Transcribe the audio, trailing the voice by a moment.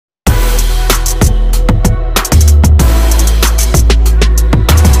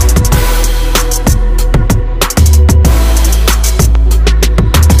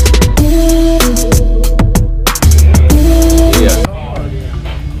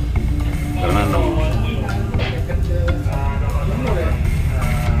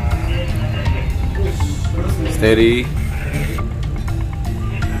Steady.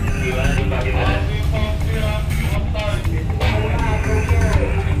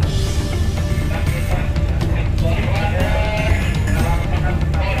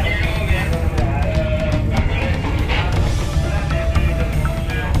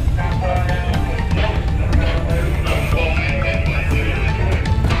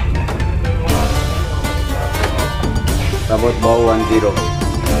 About ball 10.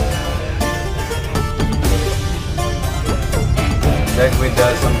 Check with the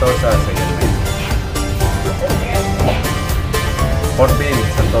Sentosa second man. Port beam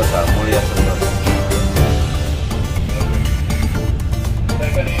Sentosa, Mulia Sentosa.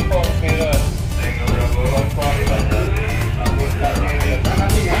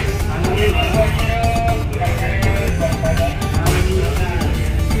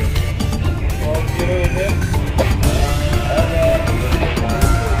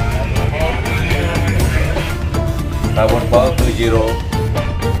 Tabur ball 20.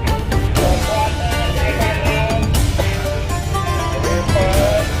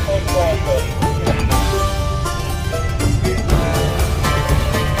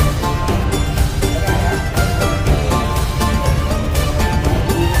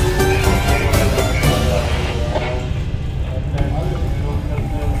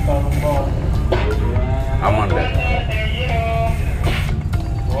 Aman deh.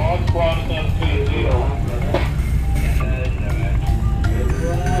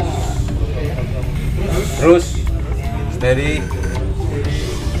 Terus steady.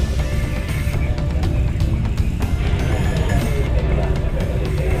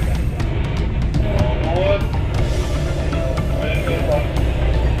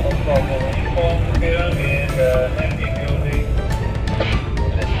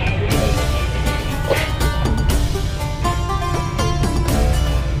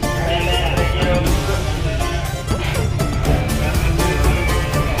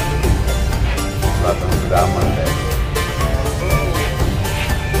 Belakang sudah aman deh.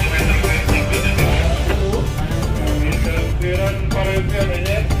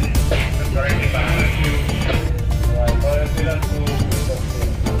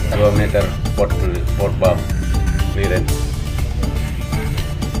 Meter port bump clearance.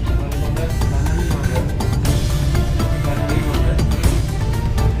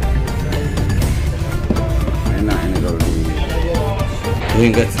 Enak ini kalau di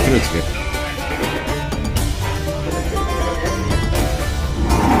enggak terus gitu.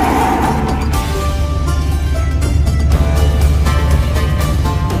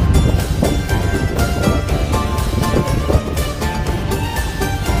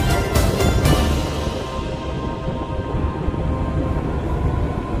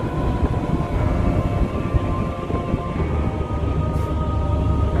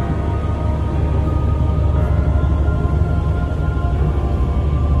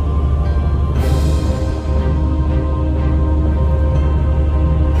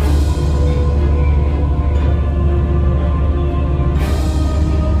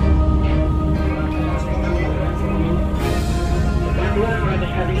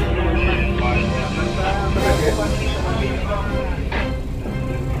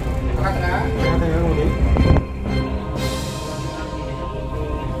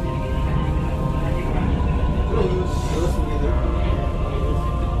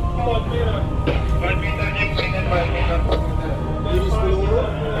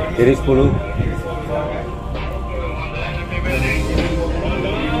 Kiri 10.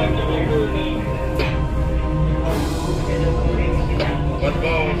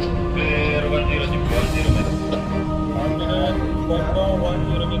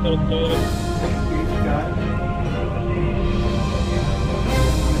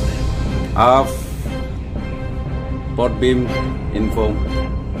 Off. Port beam info.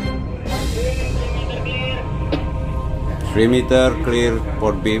 3 meter clear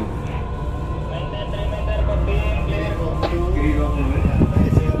port beam.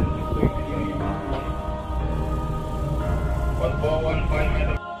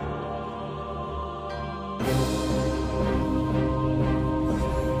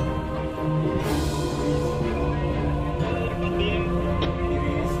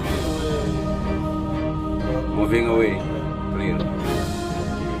 Moving away, clear.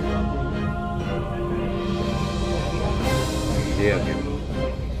 Yeah, okay.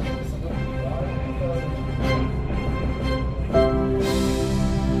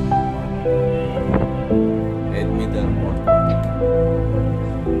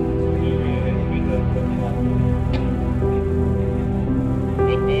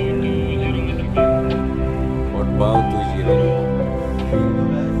 Port bow 20.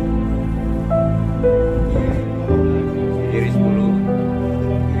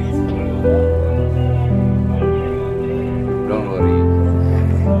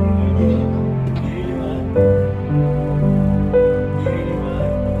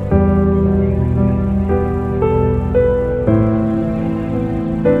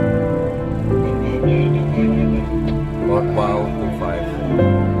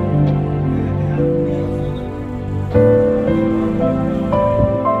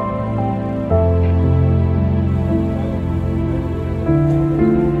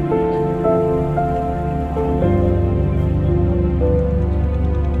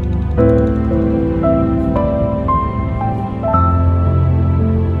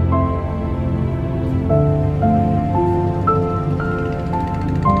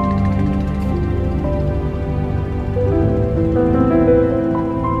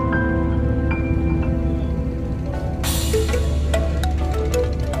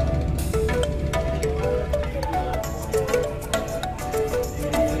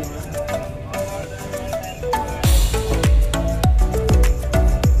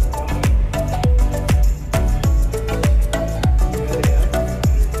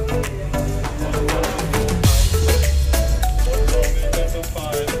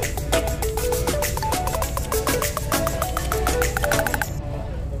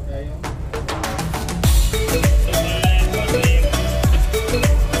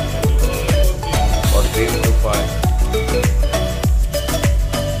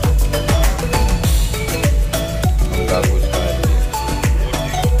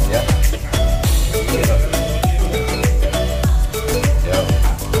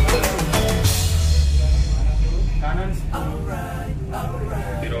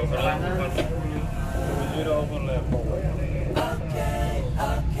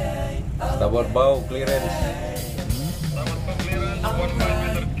 Starboard bow clearance. Starboard clearance 15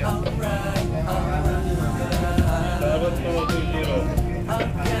 meters cap. Starboard bow 20.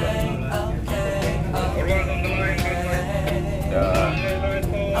 Forward on the line, red line. Yeah. Right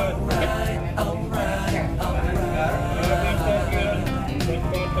forward.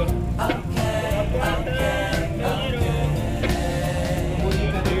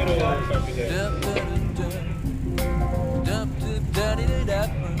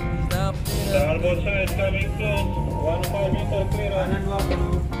 Starboard side coming close, 15 meter clearance.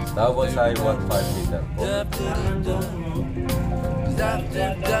 Starboard side 15 meter. Starboard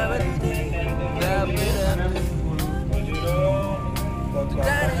side coming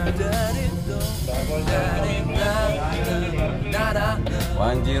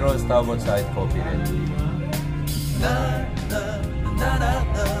close. 10 starboard side copy that.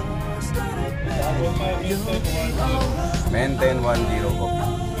 Starboard side mistake 10. Maintain 10 copy.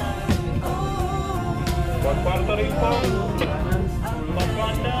 1 quarter info. 1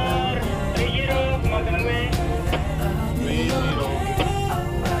 quarter 30 Magangwe 30.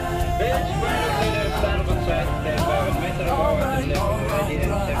 Bench final leader starboard side 10 meter forward and left ready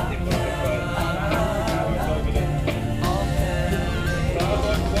and safety for the flight.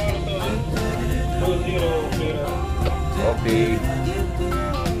 Starboard quarter 20 clearance. Copy.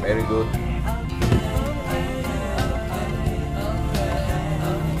 Very good.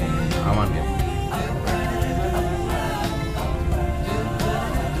 Aman ya.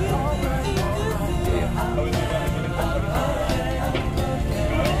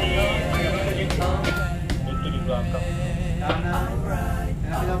 Itu di belakang.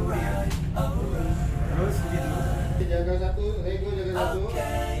 Jaga satu, Lego jaga satu.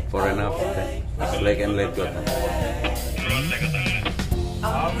 For enough. Slack and let go.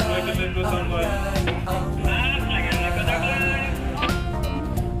 Half like a little sunlight.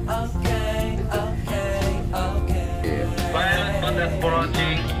 Yeah. Pilot pada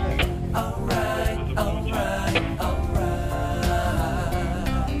approaching.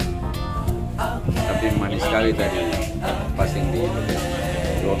 Tapi manis sekali tadi passing di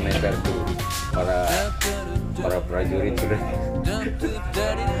 2 meter tuh para prajurit sudah.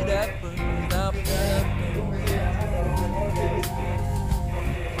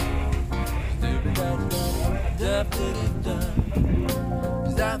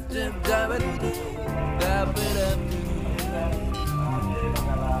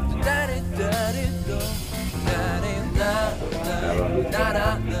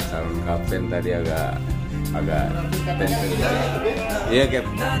 Calon kapten tadi agak tension. Iya, Cap.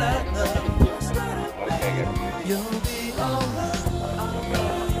 Oke, Cap.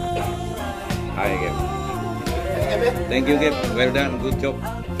 Hai, Cap. Thank you, Cap. Well done, good job.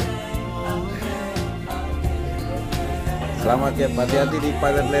 Selamat, Cap. Hati-hati di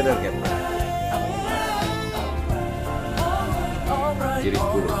pilot ladder, Cap. Kiri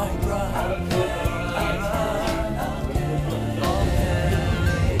 10.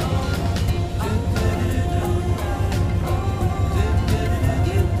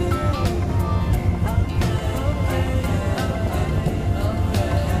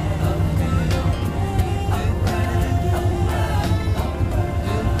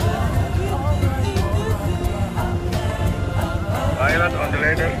 Pilot on the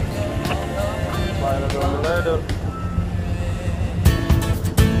ladder. Pilot on the ladder.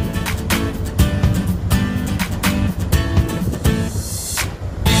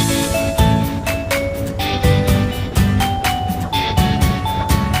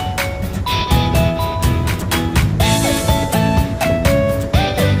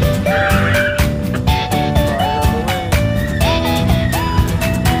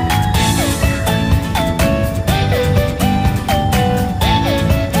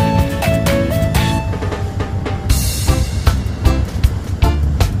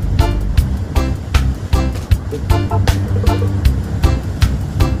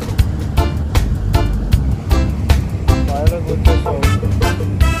 Pilot with this one.